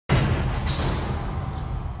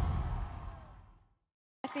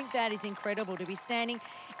I think that is incredible to be standing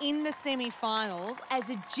in the semi-finals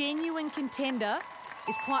as a genuine contender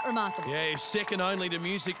is quite remarkable. Yeah, he's second only to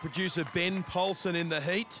music producer Ben Polson in the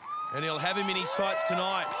heat, and he'll have him in his sights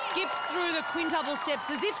tonight. Skips through the quintuple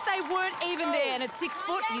steps as if they weren't even there, and at 6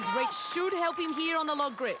 foot, his reach should help him here on the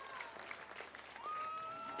log grip.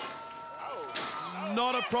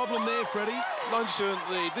 Not a problem there, Freddie.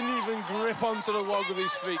 Nonchalantly, didn't even grip onto the log with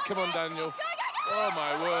his feet. Come on, Daniel. Oh,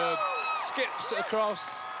 my word. Skips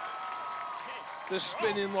across the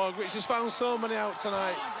spinning log, which has found so many out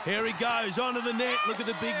tonight. Here he goes, onto the net. Look at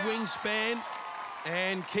the big wingspan.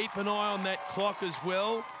 And keep an eye on that clock as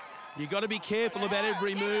well. You've got to be careful about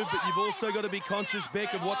every move, but you've also got to be conscious,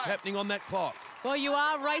 Beck, of what's happening on that clock. Well, you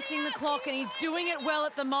are racing the clock, and he's doing it well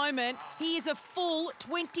at the moment. He is a full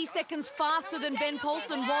 20 seconds faster than Ben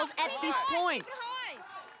Polson was at this point.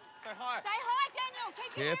 Stay high. Stay high,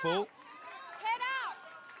 Daniel. Keep Careful. Head out.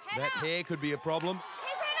 Head That out. hair could be a problem.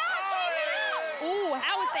 Keep it up. Keep it up. Ooh,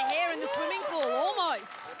 how is the hair in the swimming pool?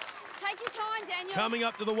 Almost. Take your time, Daniel. Coming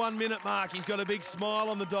up to the 1 minute mark. He's got a big smile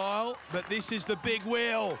on the dial, but this is the big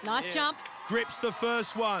wheel. Nice jump. Grips the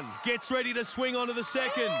first one. Gets ready to swing onto the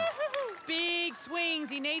second. Big swings.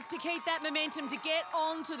 He needs to keep that momentum to get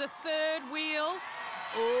onto the third wheel.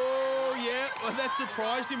 Oh, yeah. Well, that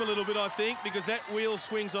surprised him a little bit, I think, because that wheel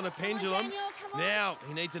swings on a pendulum. Daniel, come on. Now,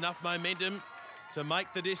 he needs enough momentum to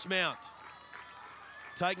make the dismount.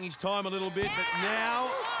 Taking his time a little bit, but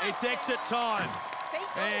now it's exit time.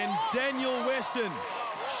 And Daniel Weston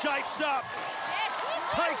shapes up,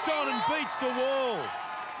 takes on and beats the wall.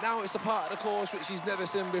 Now it's a part of the course which he's never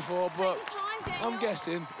seen before, but I'm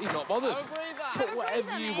guessing he's not bothered. Put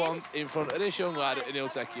whatever you want in front of this young lad and he'll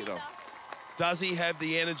take it on. Does he have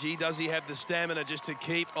the energy? Does he have the stamina just to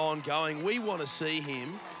keep on going? We want to see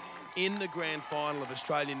him in the grand final of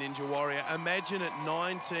Australian Ninja Warrior. Imagine at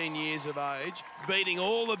 19 years of age, beating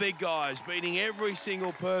all the big guys, beating every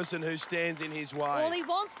single person who stands in his way. Well, he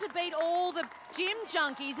wants to beat all the gym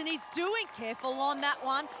junkies, and he's doing careful on that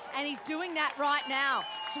one, and he's doing that right now.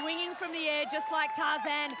 Swinging from the air just like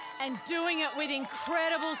Tarzan and doing it with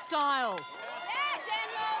incredible style.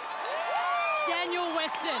 Daniel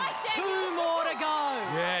Weston, 2 more to go.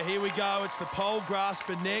 Yeah, here we go. It's the pole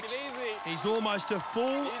grasper next. He's almost a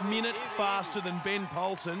full minute faster than Ben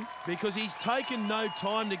Polson because he's taken no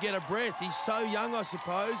time to get a breath. He's so young, I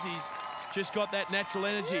suppose. He's just got that natural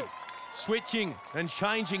energy. Switching and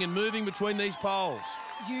changing and moving between these poles.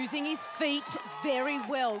 Using his feet very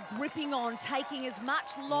well, gripping on, taking as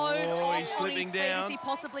much load off he's on his slipping feet down. as he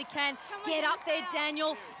possibly can. Get up there,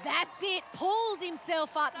 Daniel. That's it. Pulls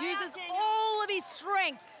himself up, uses all of his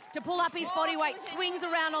strength to pull up his body weight, swings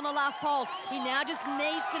around on the last pole. He now just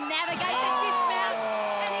needs to navigate the dismount